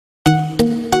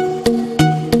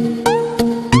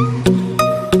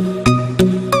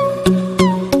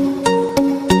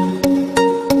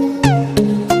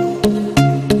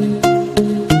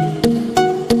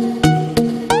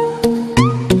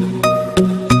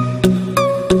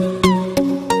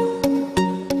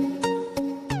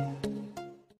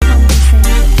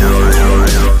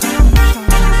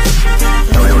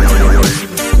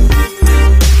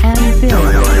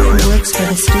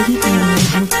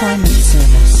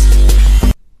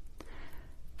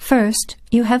First,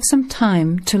 you have some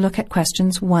time to look at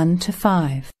questions 1 to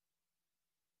 5.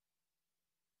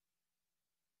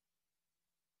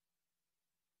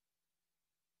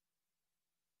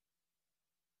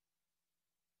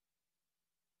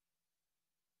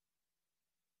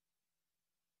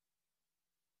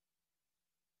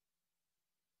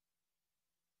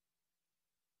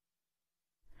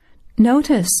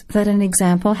 Notice that an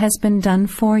example has been done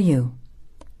for you.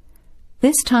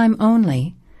 This time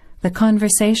only, the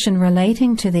conversation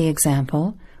relating to the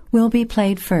example will be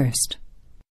played first.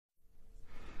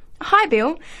 Hi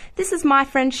Bill, this is my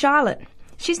friend Charlotte.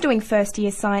 She's doing first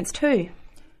year science too.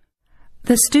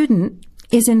 The student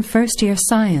is in first year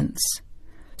science,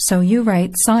 so you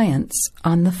write science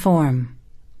on the form.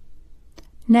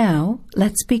 Now,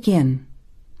 let's begin.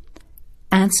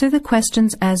 Answer the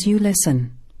questions as you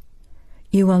listen.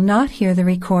 You will not hear the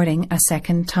recording a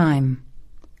second time.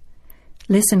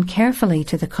 Listen carefully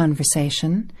to the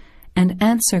conversation and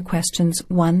answer questions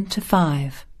 1 to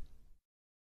 5.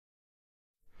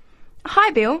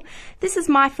 Hi Bill, this is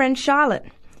my friend Charlotte.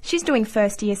 She's doing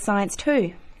first year science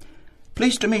too.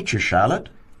 Pleased to meet you, Charlotte.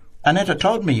 Annetta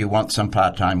told me you want some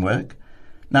part-time work.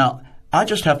 Now, I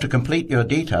just have to complete your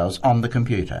details on the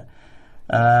computer.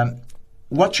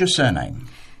 What's your surname?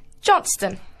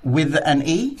 Johnston. With an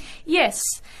E? Yes,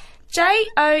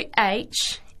 JohnstonE.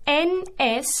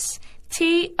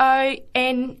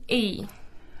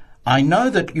 I know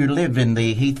that you live in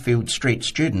the Heathfield Street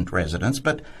student residence,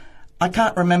 but I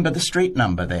can't remember the street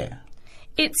number there.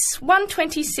 It's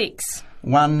 126.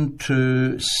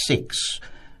 126.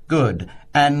 Good.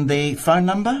 And the phone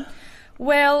number?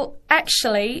 Well,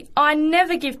 actually, I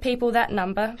never give people that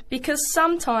number because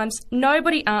sometimes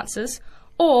nobody answers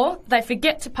or they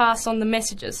forget to pass on the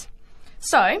messages.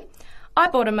 So, I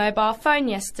bought a mobile phone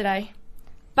yesterday,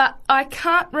 but I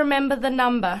can't remember the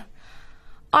number.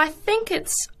 I think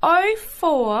it's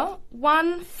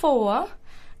 0414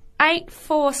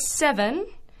 847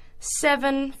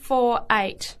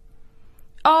 748.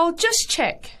 I'll just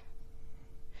check.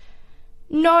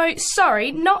 No,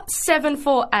 sorry, not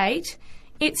 748.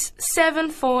 It's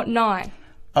 749.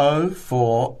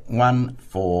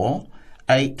 0414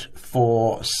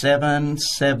 847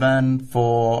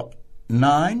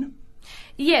 749?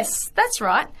 Yes, that's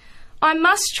right. I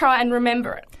must try and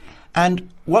remember it. And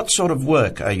what sort of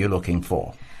work are you looking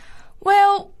for?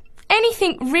 Well,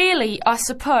 anything really, I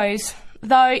suppose,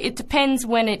 though it depends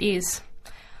when it is.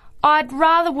 I'd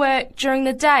rather work during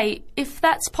the day, if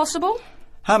that's possible.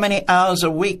 How many hours a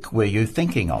week were you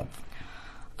thinking of?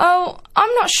 Oh,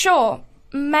 I'm not sure.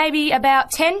 Maybe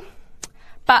about 10.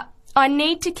 But I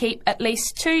need to keep at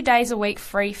least 2 days a week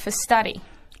free for study.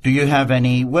 Do you have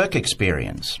any work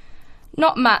experience?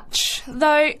 Not much,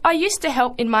 though I used to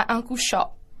help in my uncle's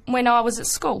shop when I was at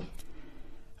school.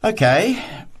 OK.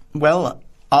 Well,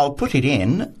 I'll put it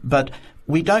in, but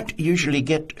we don't usually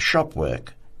get shop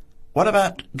work. What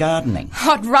about gardening?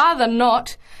 I'd rather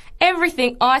not.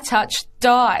 Everything I touch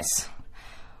dies.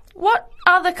 What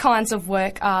other kinds of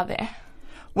work are there?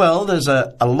 Well, there's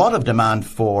a lot of demand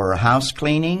for house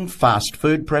cleaning, fast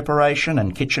food preparation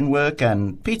and kitchen work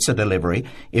and pizza delivery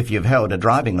if you've held a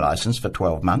driving licence for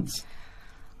 12 months.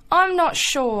 I'm not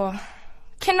sure.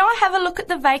 Can I have a look at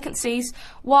the vacancies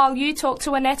while you talk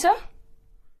to Annetta?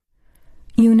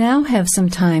 You now have some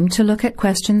time to look at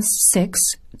questions 6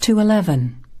 to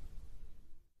 11.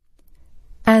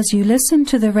 As you listen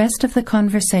to the rest of the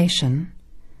conversation,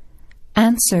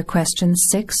 answer questions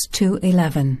 6 to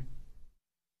 11.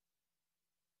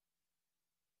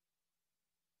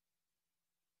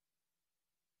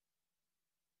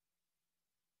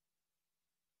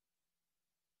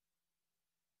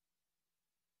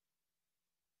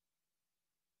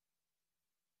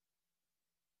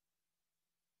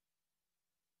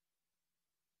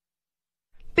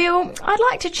 Bill, I'd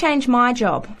like to change my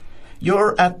job.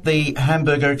 You're at the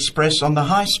Hamburger Express on the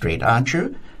High Street, aren't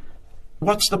you?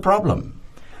 What's the problem?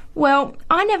 Well,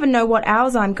 I never know what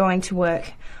hours I'm going to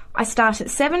work. I start at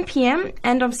 7 p.m.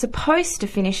 and I'm supposed to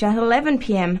finish at 11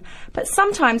 p.m, but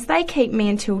sometimes they keep me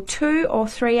until 2 or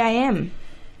 3 a.m.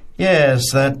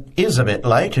 Yes, that is a bit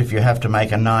late if you have to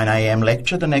make a 9 a.m.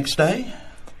 lecture the next day.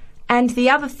 And the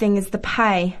other thing is the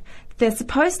pay. They're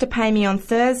supposed to pay me on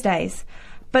Thursdays,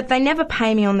 but they never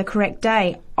pay me on the correct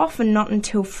day, often not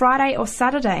until Friday or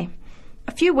Saturday.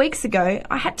 A few weeks ago,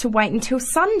 I had to wait until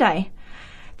Sunday.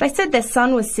 They said their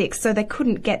son was sick, so they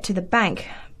couldn't get to the bank,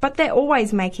 but they're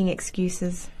always making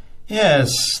excuses.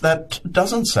 Yes, that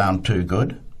doesn't sound too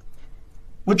good.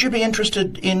 Would you be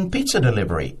interested in pizza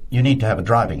delivery? You need to have a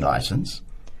driving licence.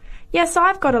 Yes,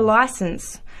 I've got a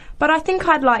licence, but I think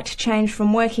I'd like to change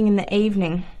from working in the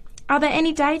evening. Are there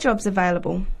any day jobs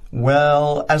available?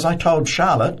 Well, as I told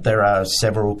Charlotte, there are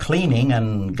several cleaning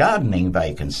and gardening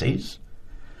vacancies.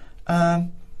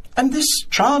 And this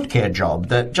childcare job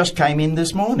that just came in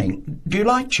this morning. Do you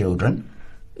like children?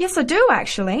 Yes, I do,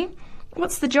 actually.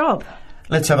 What's the job?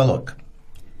 Let's have a look.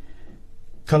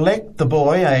 Collect the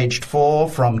boy aged 4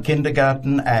 from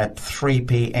kindergarten at 3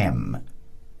 p.m.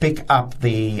 Pick up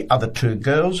the other 2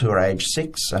 girls who are aged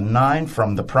 6 and 9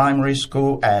 from the primary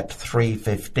school at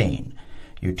 3:15.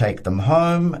 You take them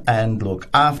home and look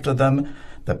after them.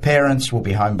 The parents will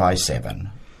be home by 7.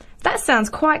 That sounds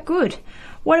quite good.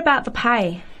 What about the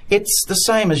pay? It's the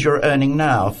same as you're earning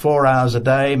now, 4 hours a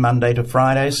day, Monday to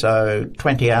Friday, so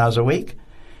 20 hours a week.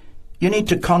 You need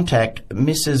to contact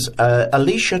Mrs.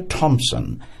 Alicia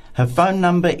Thompson. Her phone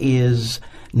number is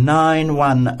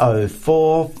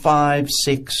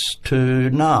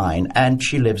 91045629, and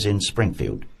she lives in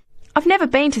Springfield. I've never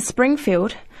been to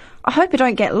Springfield. I hope I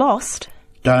don't get lost.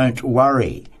 Don't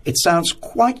worry. It sounds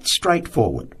quite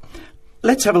straightforward.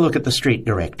 Let's have a look at the street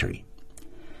directory.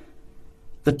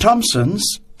 The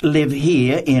Thompsons live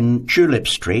here in Tulip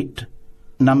Street,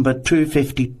 number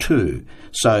 252.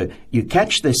 So you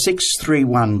catch the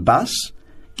 631 bus,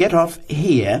 get off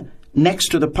here next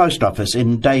to the post office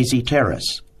in Daisy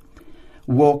Terrace.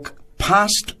 Walk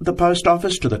past the post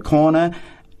office to the corner,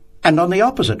 and on the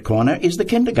opposite corner is the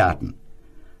kindergarten.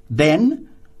 Then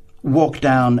walk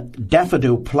down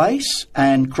Daffodil Place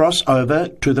and cross over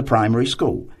to the primary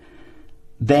school.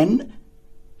 Then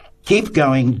keep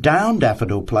going down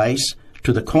Daffodil Place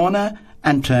to the corner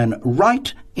and turn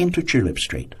right into Tulip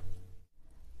Street.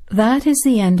 That is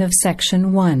the end of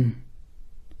section 1.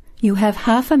 You have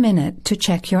half a minute to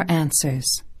check your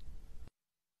answers.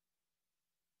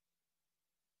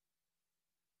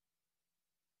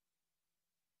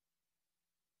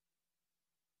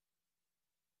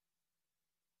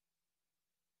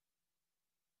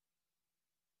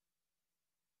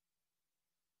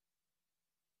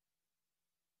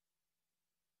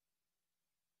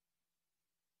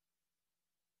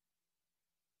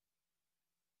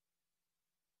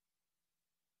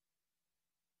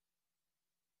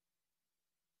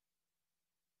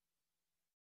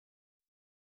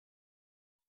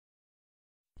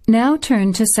 Now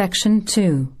turn to Section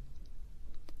 2.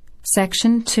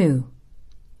 Section 2.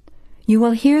 You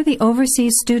will hear the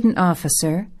Overseas Student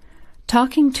Officer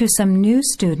talking to some new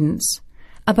students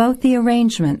about the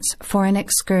arrangements for an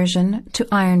excursion to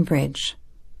Ironbridge.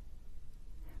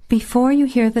 Before you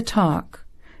hear the talk,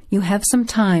 you have some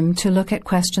time to look at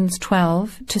questions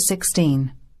 12 to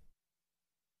 16.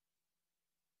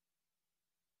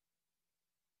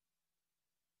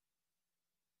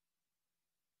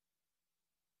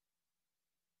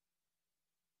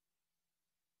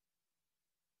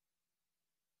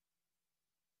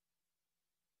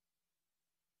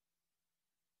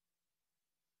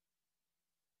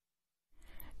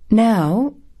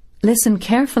 Now, listen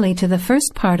carefully to the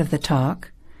first part of the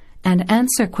talk and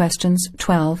answer questions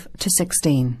 12 to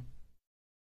 16.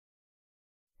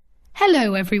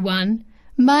 Hello everyone,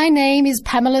 my name is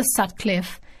Pamela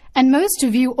Sutcliffe, and most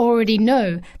of you already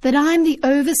know that I'm the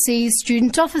Overseas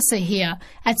Student Officer here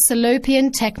at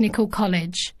Salopian Technical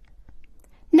College.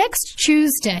 Next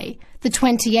Tuesday, the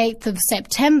 28th of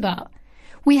September,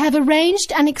 we have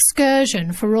arranged an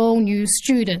excursion for all new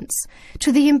students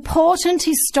to the important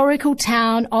historical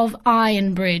town of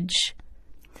Ironbridge.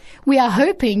 We are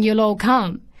hoping you'll all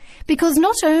come, because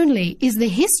not only is the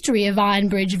history of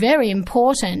Ironbridge very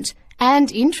important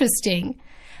and interesting,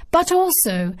 but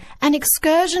also an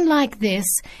excursion like this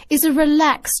is a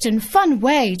relaxed and fun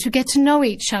way to get to know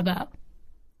each other.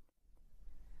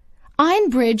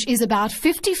 Ironbridge is about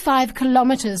 55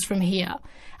 kilometres from here,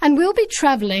 and we'll be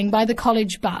travelling by the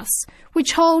college bus,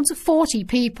 which holds 40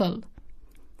 people.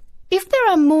 If there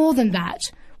are more than that,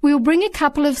 we'll bring a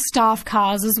couple of staff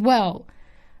cars as well,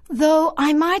 though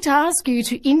I might ask you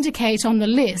to indicate on the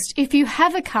list if you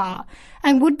have a car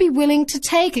and would be willing to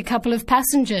take a couple of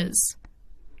passengers.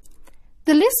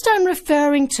 The list I'm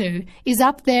referring to is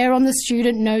up there on the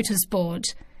student notice board,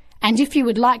 and if you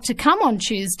would like to come on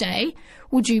Tuesday,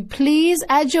 would you please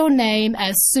add your name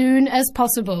as soon as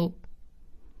possible?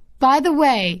 By the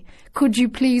way, could you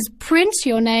please print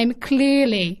your name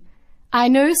clearly? I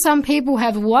know some people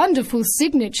have wonderful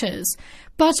signatures,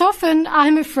 but often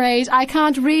I'm afraid I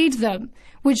can't read them,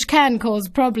 which can cause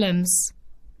problems.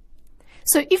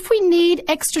 So if we need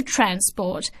extra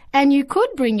transport and you could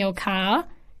bring your car,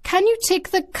 can you tick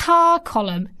the car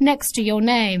column next to your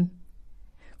name?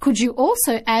 Could you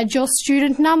also add your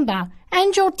student number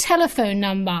and your telephone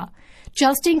number,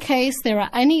 just in case there are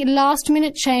any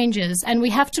last-minute changes and we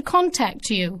have to contact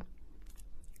you?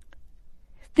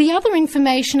 The other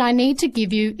information I need to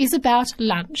give you is about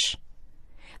lunch.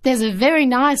 There's a very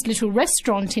nice little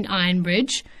restaurant in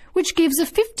Ironbridge which gives a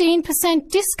 15%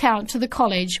 discount to the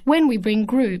college when we bring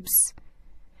groups.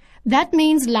 That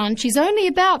means lunch is only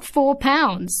about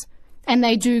 £4, and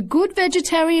they do good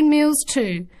vegetarian meals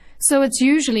too, so it's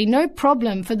usually no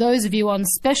problem for those of you on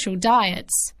special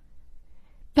diets.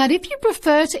 But if you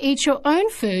prefer to eat your own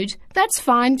food, that's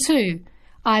fine too,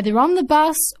 either on the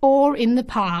bus or in the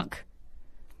park.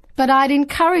 But I'd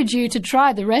encourage you to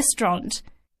try the restaurant.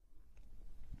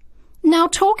 Now,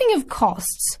 talking of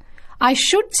costs, I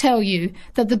should tell you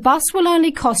that the bus will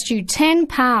only cost you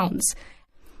 £10,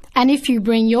 and if you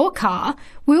bring your car,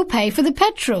 we'll pay for the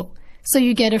petrol, so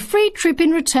you get a free trip in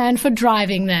return for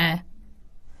driving there.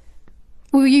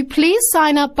 Will you please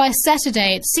sign up by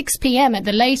Saturday at 6 p.m. at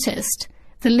the latest?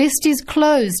 The list is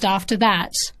closed after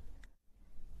that.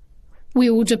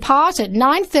 We will depart at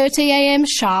 9:30 a.m.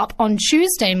 sharp on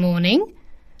Tuesday morning,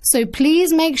 so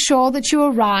please make sure that you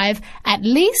arrive at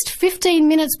least 15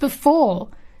 minutes before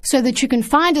so that you can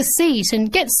find a seat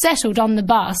and get settled on the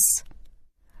bus.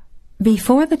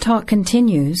 Before the talk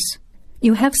continues,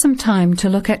 you have some time to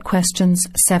look at questions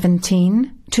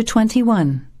 17 to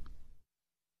 21.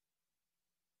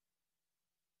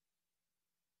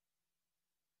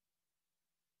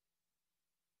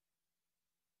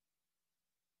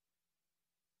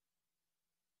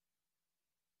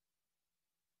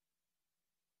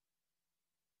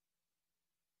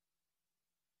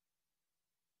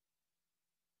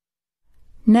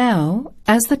 Now,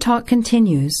 as the talk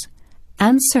continues,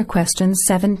 answer questions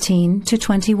 17 to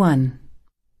 21.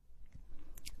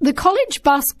 The college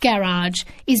bus garage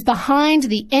is behind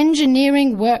the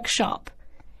engineering workshop.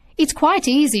 It's quite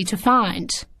easy to find.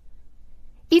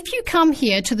 If you come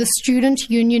here to the Student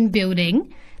Union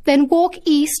building, then walk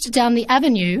east down the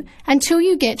avenue until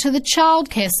you get to the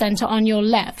childcare centre on your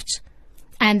left,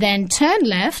 and then turn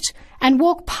left and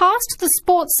walk past the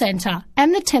sports centre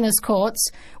and the tennis courts,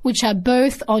 which are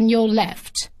both on your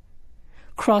left.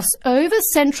 Cross over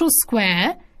Central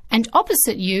Square, and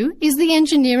opposite you is the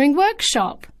engineering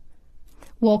workshop.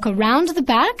 Walk around the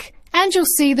back and you'll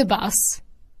see the bus.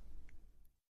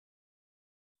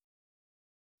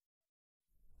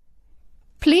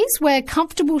 Please wear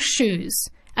comfortable shoes,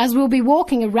 as we'll be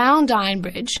walking around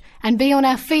Ironbridge and be on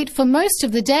our feet for most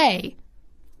of the day.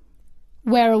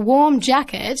 Wear a warm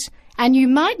jacket, and you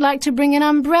might like to bring an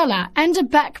umbrella and a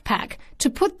backpack to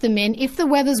put them in if the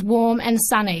weather's warm and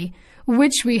sunny,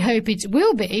 which we hope it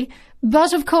will be,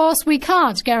 but of course we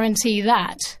can't guarantee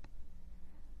that.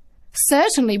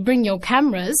 Certainly bring your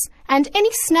cameras and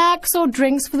any snacks or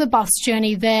drinks for the bus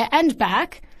journey there and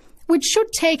back, which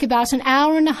should take about an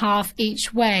hour and a half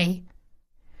each way.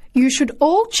 You should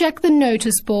all check the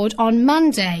notice board on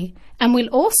Monday, and we'll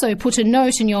also put a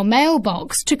note in your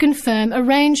mailbox to confirm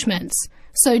arrangements,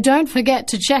 so don't forget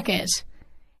to check it.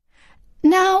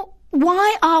 Now,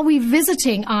 why are we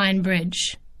visiting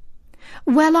Ironbridge?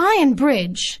 Well,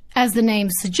 Ironbridge, as the name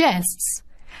suggests,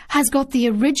 has got the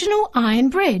original iron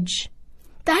bridge.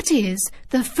 That is,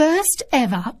 the first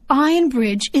ever iron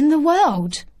bridge in the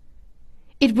world.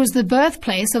 It was the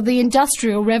birthplace of the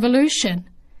Industrial Revolution,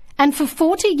 and for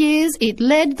 40 years it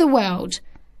led the world,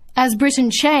 as Britain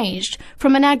changed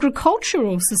from an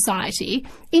agricultural society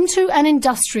into an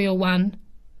industrial one.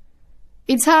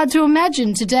 It's hard to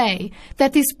imagine today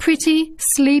that this pretty,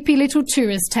 sleepy little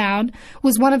tourist town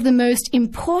was one of the most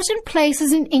important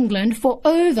places in England for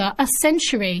over a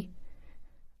century.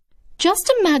 Just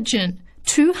imagine,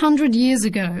 200 years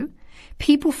ago,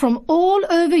 people from all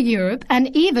over Europe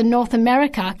and even North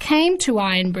America came to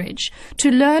Ironbridge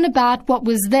to learn about what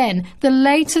was then the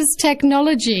latest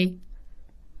technology.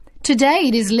 Today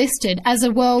it is listed as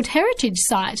a World Heritage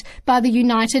Site by the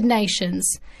United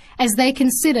Nations, as they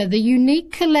consider the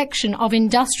unique collection of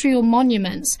industrial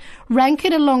monuments rank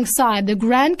it alongside the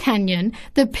Grand Canyon,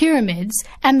 the pyramids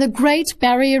and the Great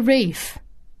Barrier Reef.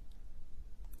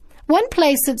 One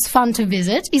place that's fun to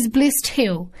visit is Blist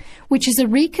Hill, which is a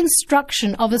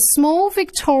reconstruction of a small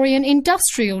Victorian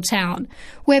industrial town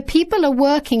where people are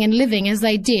working and living as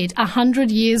they did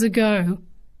 100 years ago.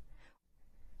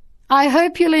 I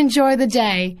hope you'll enjoy the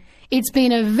day. It's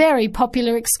been a very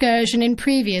popular excursion in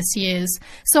previous years,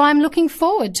 so I'm looking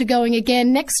forward to going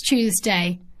again next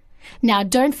Tuesday. Now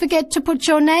don't forget to put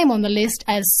your name on the list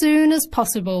as soon as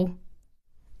possible.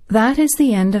 That is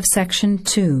the end of section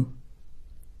 2.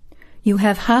 You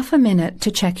have half a minute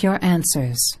to check your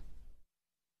answers.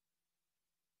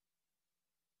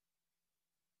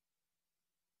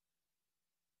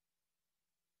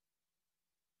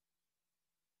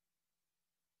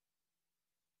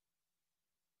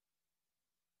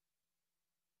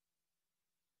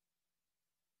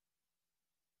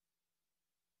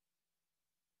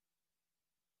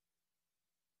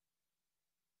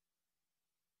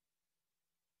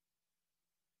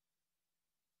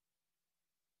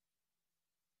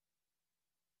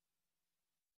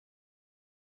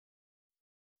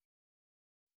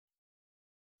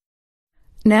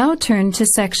 Now turn to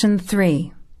Section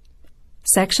 3.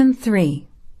 Section 3.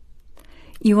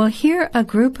 You will hear a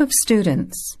group of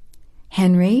students,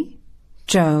 Henry,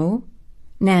 Joe,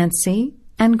 Nancy,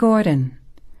 and Gordon,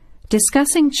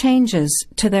 discussing changes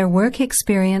to their work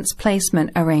experience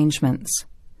placement arrangements.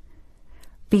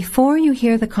 Before you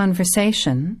hear the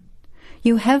conversation,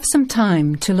 you have some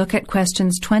time to look at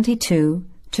questions 22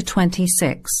 to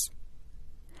 26.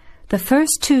 The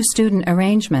first two student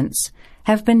arrangements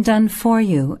have been done for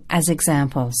you as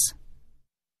examples.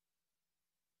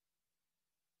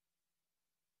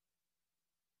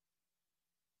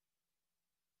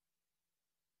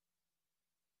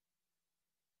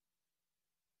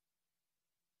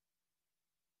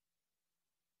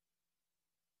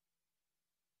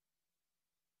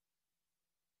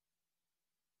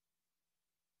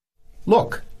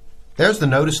 Look, there's the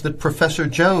notice that Professor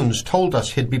Jones told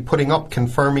us he'd be putting up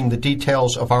confirming the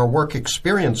details of our work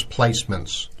experience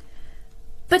placements.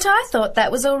 But I thought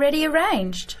that was already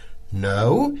arranged.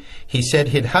 No, he said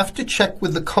he'd have to check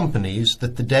with the companies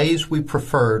that the days we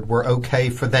preferred were okay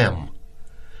for them.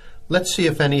 Let's see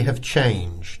if any have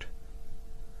changed.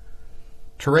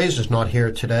 Teresa's not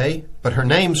here today, but her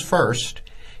name's first.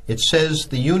 It says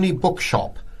the Uni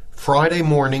Bookshop, Friday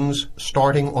mornings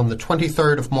starting on the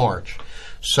 23rd of March.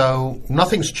 So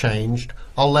nothing's changed.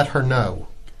 I'll let her know.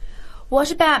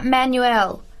 What about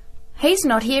Manuel? He's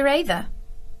not here either.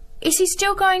 Is he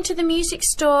still going to the music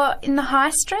store in the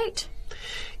high street?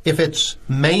 If it's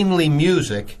mainly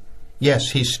music,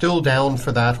 yes, he's still down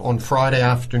for that on Friday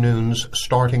afternoons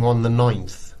starting on the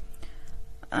 9th.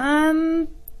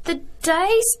 The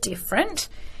day's different.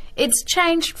 It's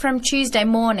changed from Tuesday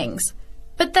mornings,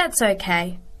 but that's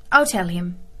okay. I'll tell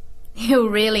him. He'll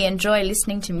really enjoy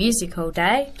listening to music all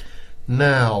day.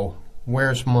 Now,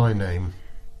 where's my name?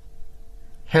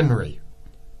 Henry.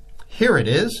 Here it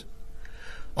is.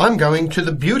 I'm going to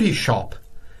the beauty shop,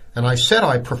 and I said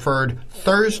I preferred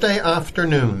Thursday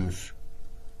afternoons.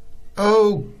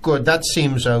 Oh, good, that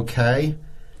seems okay.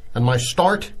 And my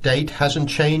start date hasn't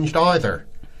changed either.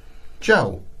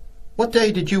 Joe, what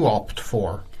day did you opt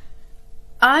for?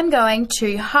 I'm going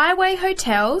to Highway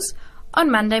Hotels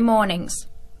on Monday mornings.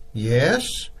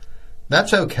 Yes,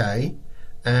 that's okay.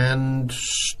 And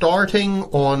starting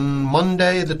on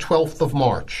Monday the 12th of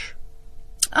March.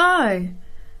 Oh,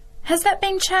 has that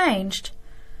been changed?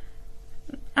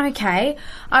 Okay,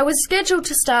 I was scheduled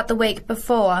to start the week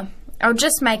before. I'll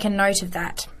just make a note of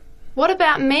that. What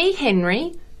about me,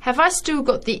 Henry? Have I still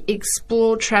got the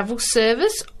Explore travel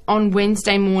service on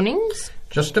Wednesday mornings?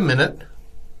 Just a minute.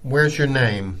 Where's your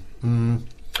name?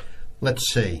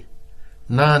 Let's see.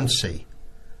 Nancy.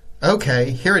 Okay,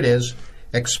 here it is.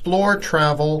 Explore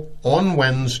travel on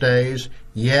Wednesdays,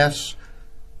 yes,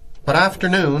 but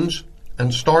afternoons,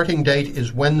 and starting date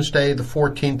is Wednesday the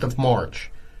 14th of March.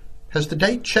 Has the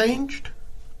date changed?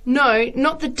 No,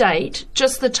 not the date,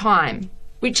 just the time,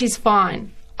 which is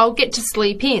fine. I'll get to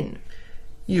sleep in.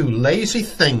 You lazy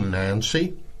thing,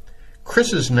 Nancy.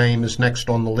 Chris's name is next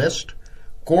on the list.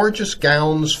 Gorgeous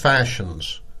Gowns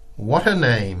Fashions. What a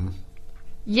name.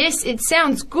 Yes, it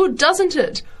sounds good, doesn't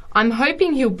it? I'm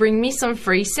hoping he'll bring me some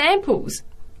free samples.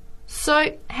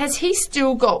 So, has he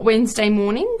still got Wednesday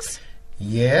mornings?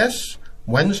 Yes,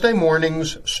 Wednesday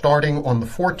mornings starting on the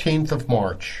 14th of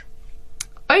March.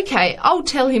 Okay, I'll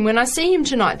tell him when I see him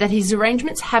tonight that his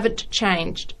arrangements haven't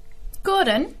changed.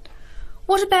 Gordon,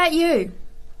 what about you?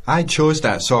 I chose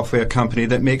that software company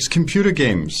that makes computer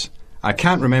games. I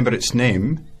can't remember its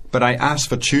name, but I asked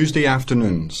for Tuesday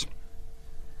afternoons.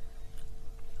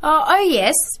 Oh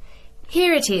yes.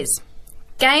 Here it is.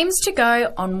 Games to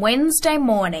go on Wednesday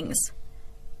mornings.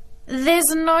 There's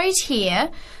a note here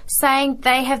saying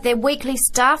they have their weekly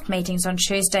staff meetings on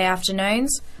Tuesday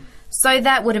afternoons, so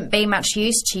that wouldn't be much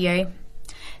use to you.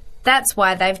 That's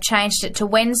why they've changed it to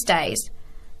Wednesdays,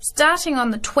 starting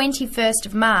on the 21st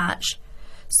of March,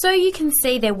 so you can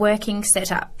see their working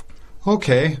setup.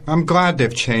 OK, I'm glad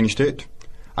they've changed it.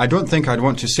 I don't think I'd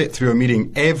want to sit through a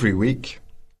meeting every week.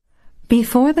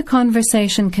 Before the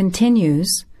conversation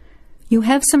continues, you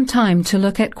have some time to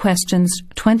look at questions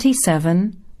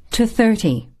 27 to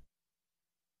 30.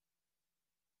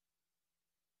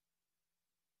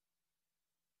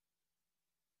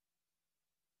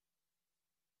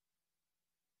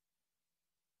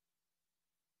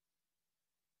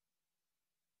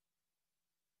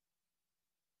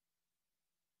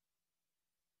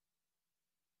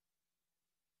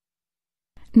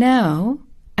 Now,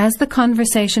 as the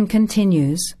conversation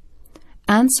continues,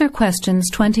 answer questions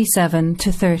 27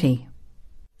 to 30.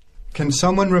 Can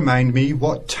someone remind me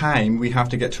what time we have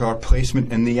to get to our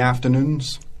placement in the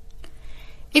afternoons?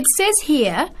 It says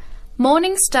here,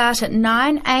 Mornings start at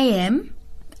 9 a.m.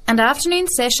 and afternoon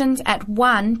sessions at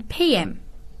 1 p.m.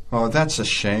 Oh, that's a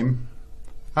shame.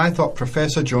 I thought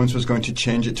Professor Jones was going to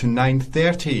change it to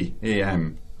 9:30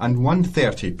 a.m. and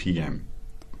 1:30 p.m.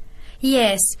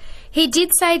 Yes, he did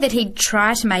say that he'd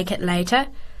try to make it later,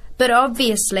 but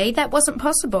obviously that wasn't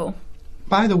possible.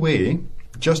 By the way,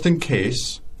 just in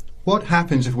case, what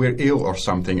happens if we're ill or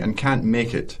something and can't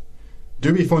make it?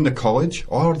 Do we phone the college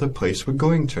or the place we're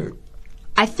going to?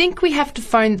 I think we have to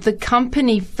phone the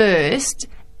company first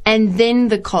and then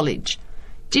the college.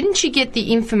 Didn't you get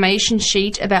the information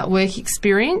sheet about work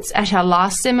experience at our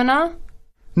last seminar?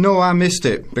 No, I missed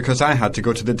it because I had to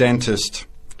go to the dentist.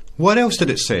 What else did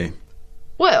it say?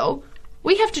 Well,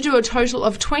 we have to do a total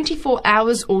of 24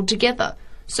 hours altogether.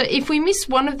 So if we miss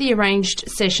one of the arranged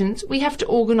sessions, we have to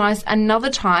organise another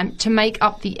time to make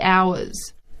up the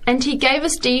hours. And he gave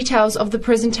us details of the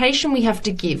presentation we have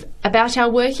to give about our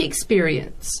work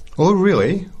experience. Oh,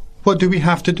 really? What do we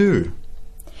have to do?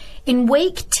 In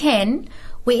week 10,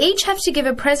 we each have to give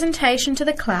a presentation to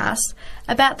the class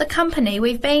about the company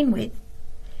we've been with.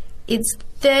 It's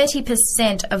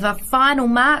 30% of our final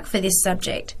mark for this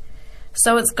subject,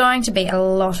 so it's going to be a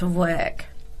lot of work.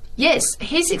 Yes,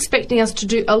 he's expecting us to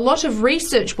do a lot of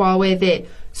research while we're there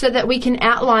so that we can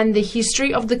outline the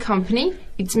history of the company,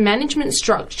 its management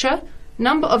structure,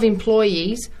 number of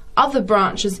employees, other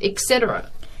branches, etc.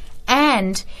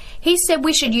 And he said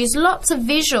we should use lots of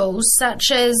visuals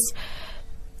such as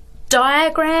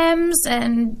diagrams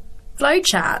and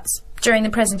flowcharts during the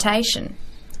presentation.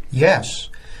 Yes,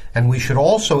 and we should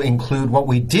also include what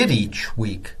we did each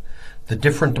week, the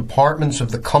different departments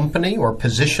of the company or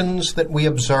positions that we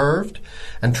observed,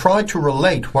 and try to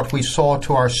relate what we saw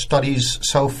to our studies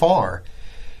so far.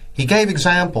 He gave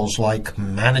examples like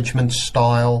management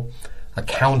style,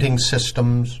 accounting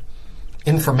systems,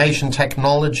 information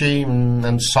technology,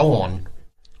 and so on.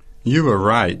 You were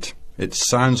right. It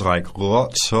sounds like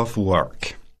lots of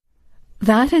work.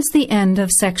 That is the end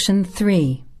of section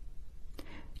 3.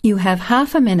 You have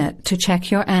half a minute to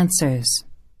check your answers.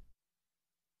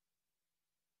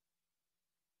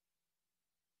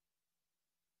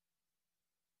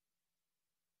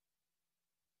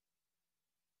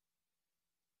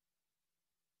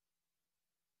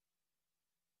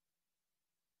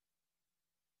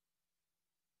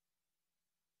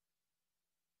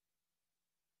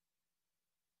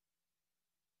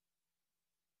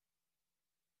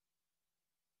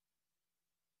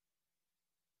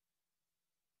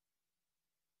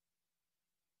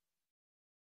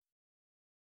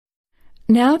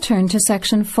 Now turn to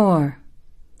Section 4.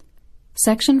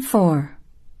 Section 4.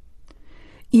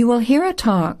 You will hear a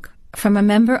talk from a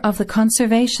member of the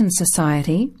Conservation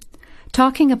Society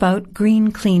talking about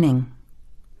green cleaning.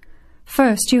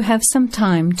 First, you have some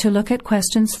time to look at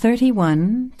questions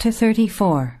 31 to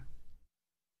 34.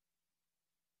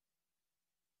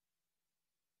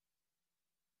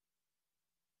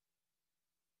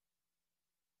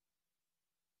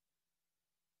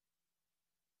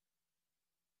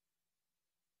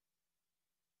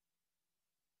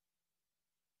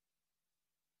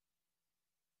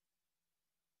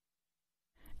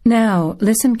 Now,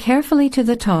 listen carefully to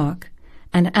the talk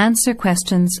and answer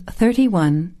questions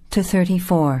 31 to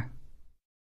 34.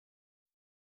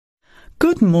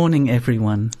 Good morning,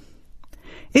 everyone.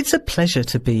 It's a pleasure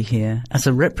to be here as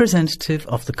a representative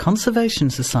of the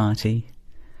Conservation Society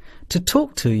to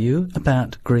talk to you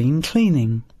about green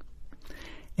cleaning.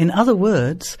 In other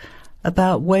words,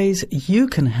 about ways you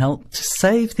can help to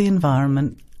save the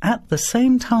environment at the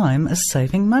same time as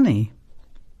saving money.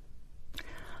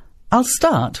 I'll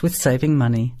start with saving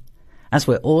money, as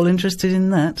we're all interested in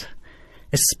that,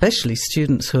 especially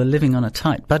students who are living on a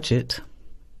tight budget.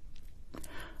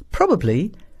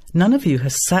 Probably none of you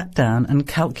has sat down and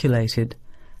calculated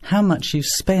how much you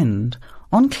spend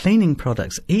on cleaning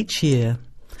products each year,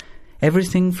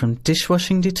 everything from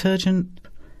dishwashing detergent,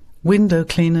 window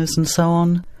cleaners and so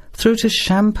on, through to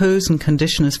shampoos and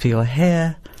conditioners for your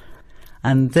hair,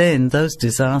 and then those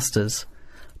disasters,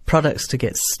 products to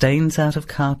get stains out of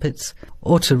carpets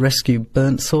or to rescue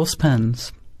burnt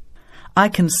saucepans. I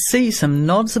can see some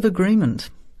nods of agreement.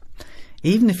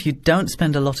 Even if you don't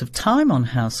spend a lot of time on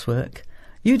housework,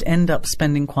 you'd end up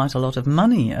spending quite a lot of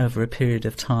money over a period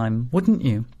of time, wouldn't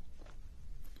you?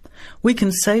 We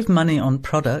can save money on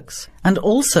products and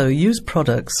also use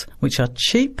products which are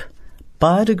cheap,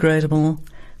 biodegradable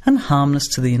and harmless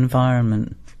to the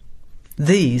environment.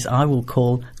 These I will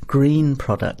call green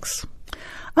products.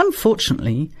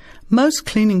 Unfortunately, most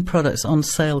cleaning products on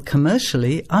sale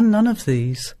commercially are none of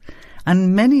these,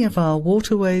 and many of our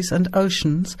waterways and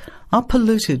oceans are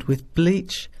polluted with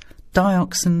bleach,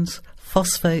 dioxins,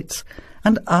 phosphates,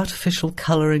 and artificial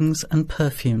colourings and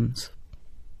perfumes.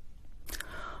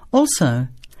 Also,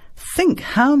 think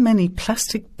how many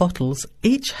plastic bottles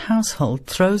each household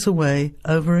throws away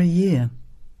over a year.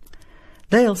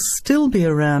 They'll still be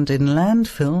around in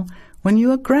landfill when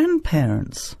you are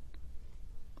grandparents.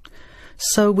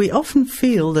 So we often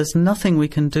feel there's nothing we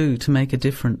can do to make a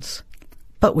difference,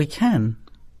 but we can.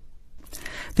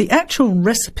 The actual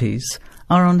recipes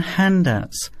are on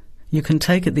handouts you can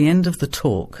take at the end of the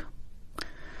talk.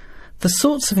 The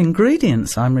sorts of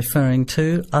ingredients I'm referring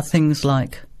to are things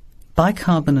like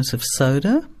bicarbonate of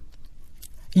soda,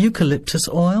 eucalyptus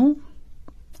oil,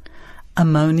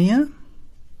 ammonia,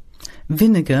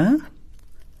 vinegar,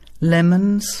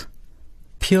 lemons,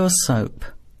 pure soap.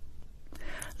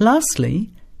 Lastly,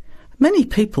 many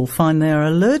people find they are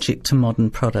allergic to modern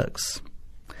products.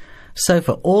 So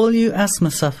for all you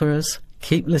asthma sufferers,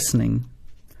 keep listening.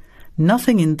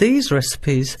 Nothing in these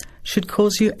recipes should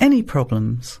cause you any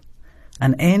problems.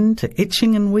 An end to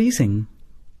itching and wheezing.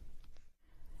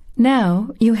 Now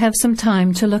you have some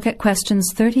time to look at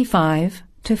questions 35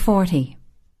 to 40.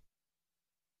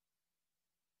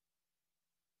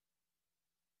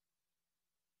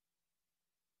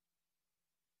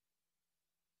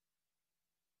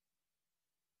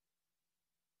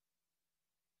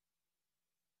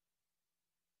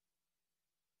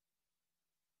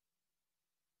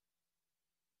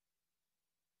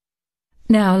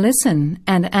 Now listen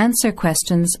and answer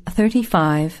questions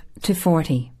 35 to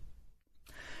 40.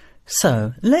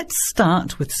 So, let's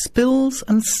start with spills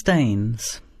and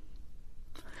stains.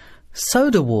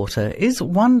 Soda water is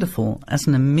wonderful as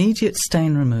an immediate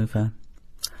stain remover.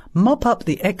 Mop up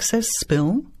the excess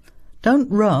spill.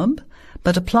 Don't rub,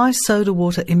 but apply soda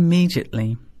water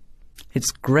immediately.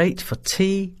 It's great for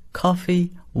tea,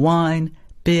 coffee, wine,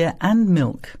 beer and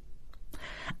milk.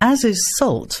 As is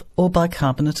salt or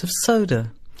bicarbonate of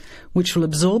soda, which will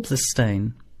absorb the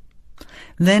stain.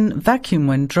 Then vacuum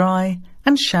when dry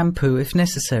and shampoo if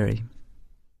necessary.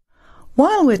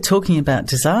 While we're talking about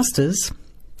disasters,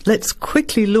 let's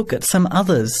quickly look at some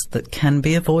others that can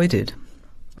be avoided.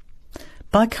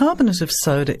 Bicarbonate of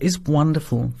soda is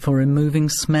wonderful for removing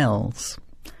smells,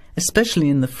 especially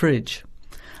in the fridge.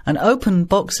 An open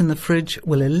box in the fridge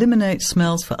will eliminate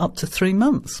smells for up to 3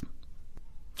 months.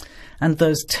 And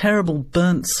those terrible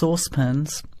burnt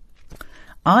saucepans,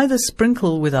 either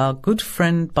sprinkle with our good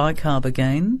friend bicarb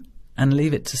again and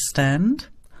leave it to stand,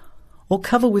 or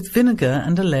cover with vinegar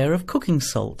and a layer of cooking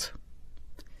salt.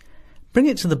 Bring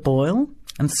it to the boil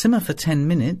and simmer for 10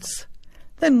 minutes,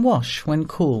 then wash when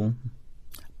cool.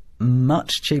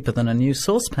 Much cheaper than a new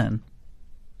saucepan.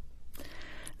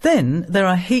 Then there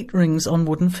are heat rings on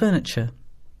wooden furniture.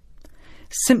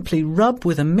 Simply rub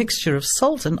with a mixture of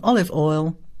salt and olive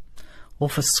oil, or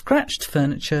for scratched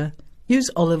furniture, use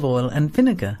olive oil and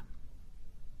vinegar.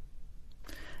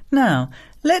 Now,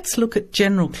 let's look at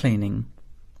general cleaning.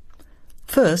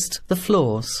 First, the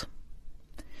floors.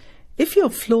 If your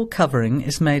floor covering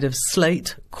is made of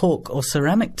slate, cork or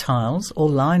ceramic tiles or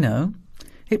lino,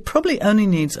 it probably only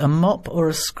needs a mop or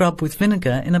a scrub with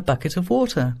vinegar in a bucket of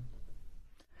water.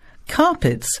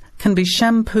 Carpets can be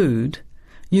shampooed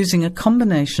using a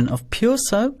combination of pure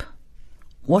soap,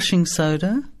 washing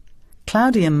soda,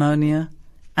 cloudy ammonia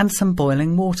and some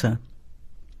boiling water.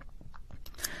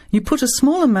 You put a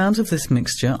small amount of this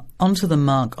mixture onto the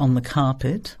mark on the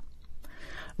carpet,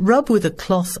 rub with a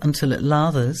cloth until it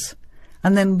lathers,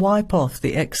 and then wipe off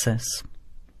the excess.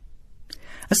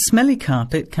 A smelly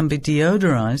carpet can be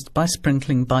deodorized by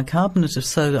sprinkling bicarbonate of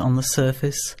soda on the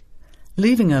surface,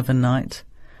 leaving overnight,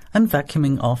 and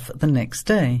vacuuming off the next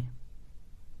day.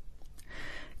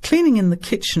 Cleaning in the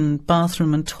kitchen,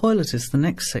 bathroom and toilet is the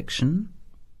next section.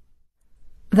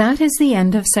 That is the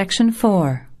end of section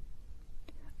 4.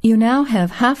 You now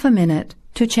have half a minute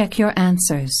to check your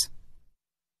answers.